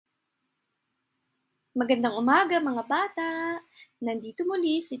Magandang umaga mga bata! Nandito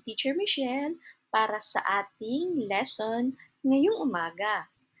muli si Teacher Michelle para sa ating lesson ngayong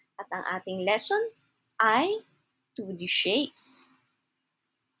umaga. At ang ating lesson ay 2D shapes.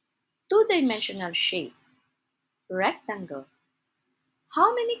 Two-dimensional shape. Rectangle.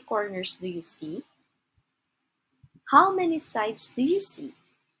 How many corners do you see? How many sides do you see?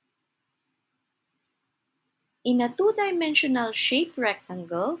 In a two-dimensional shape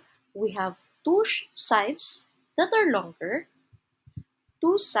rectangle, we have two sides that are longer,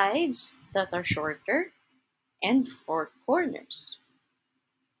 two sides that are shorter, and four corners.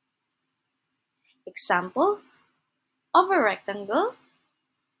 Example of a rectangle,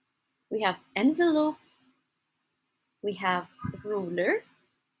 we have envelope, we have ruler,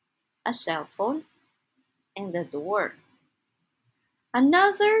 a cell phone, and a door.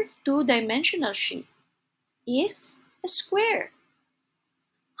 Another two-dimensional shape is a square.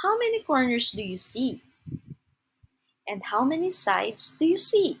 How many corners do you see? And how many sides do you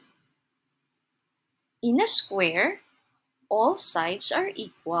see? In a square, all sides are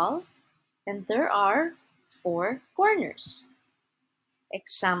equal and there are four corners.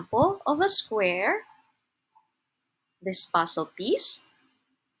 Example of a square, this puzzle piece,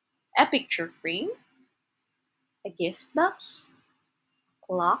 a picture frame, a gift box, a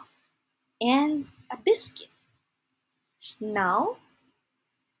clock, and a biscuit. Now,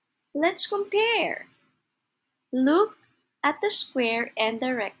 let's compare. Look at the square and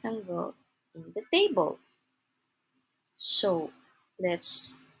the rectangle in the table. So,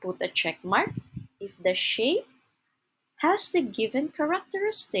 let's put a check mark if the shape has the given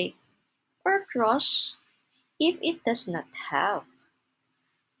characteristic or cross if it does not have.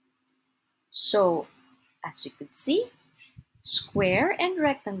 So, as you could see, square and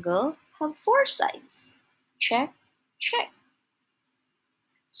rectangle have four sides. Check, check.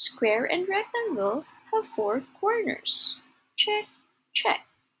 Square and rectangle have four corners. Check, check.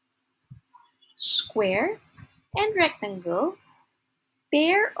 Square and rectangle,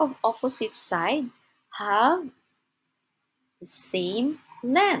 pair of opposite sides, have the same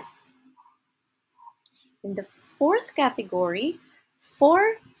length. In the fourth category,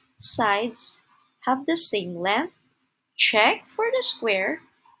 four sides have the same length. Check for the square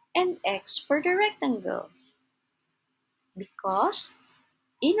and X for the rectangle. Because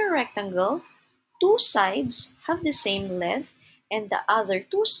in a rectangle, two sides have the same length and the other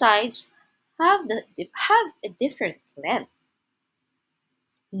two sides have a different length.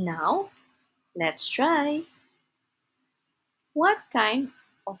 Now, let's try. What kind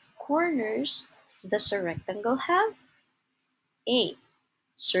of corners does a rectangle have? A.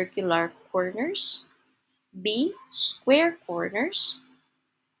 Circular corners. B. Square corners.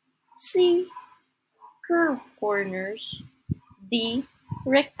 C. Curved corners. D.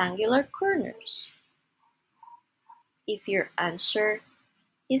 Rectangular corners. If your answer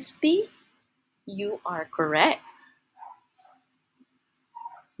is B, you are correct.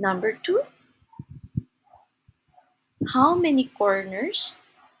 Number 2. How many corners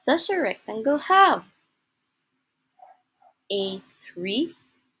does a rectangle have? A. 3,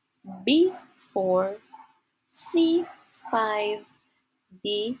 B. 4, C. 5,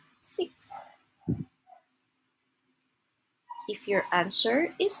 D. 6. If your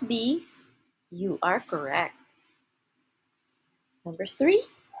answer is B, you are correct. Number 3.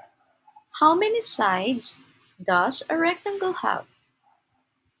 How many sides does a rectangle have?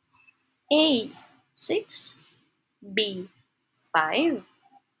 A. 6, B. 5,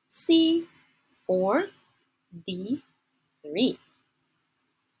 C. 4, D. 3.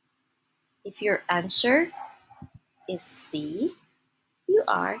 If your answer is C, you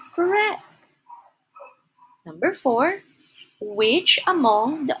are correct. Number 4. Which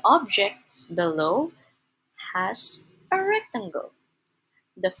among the objects below has a rectangle?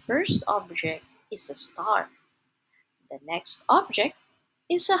 The first object is a star. The next object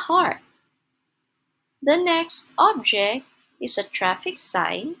is a heart. The next object is a traffic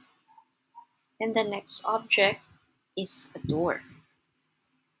sign. And the next object is a door.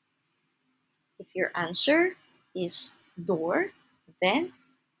 If your answer is door, then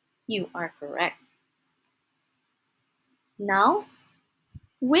you are correct. Now,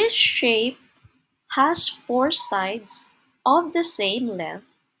 which shape has four sides of the same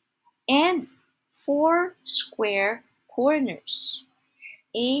length and four square corners?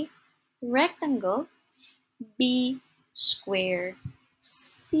 A. Rectangle. B. Square.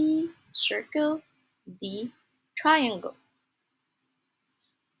 C. Circle. D. Triangle.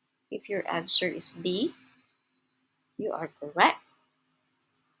 If your answer is B, you are correct.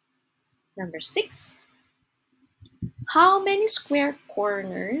 Number 6. How many square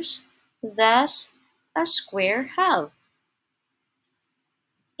corners does a square have?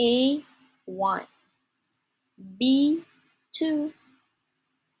 A 1, B 2,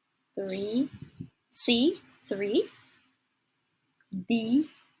 3, C 3, D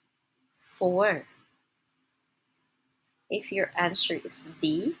 4. If your answer is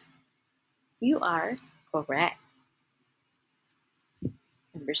D, you are correct.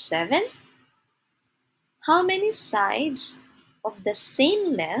 Number 7. How many sides of the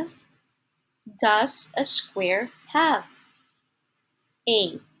same length does a square have?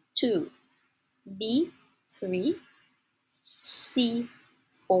 A 2, B 3, C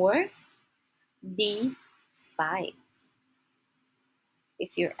 4, D 5.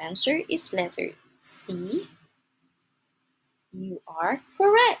 If your answer is letter C, you are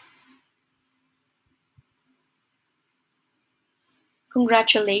correct.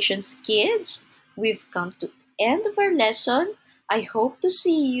 Congratulations, kids! We've come to the end of our lesson. I hope to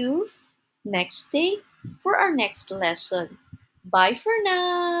see you next day for our next lesson. Bye for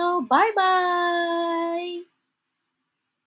now. Bye bye.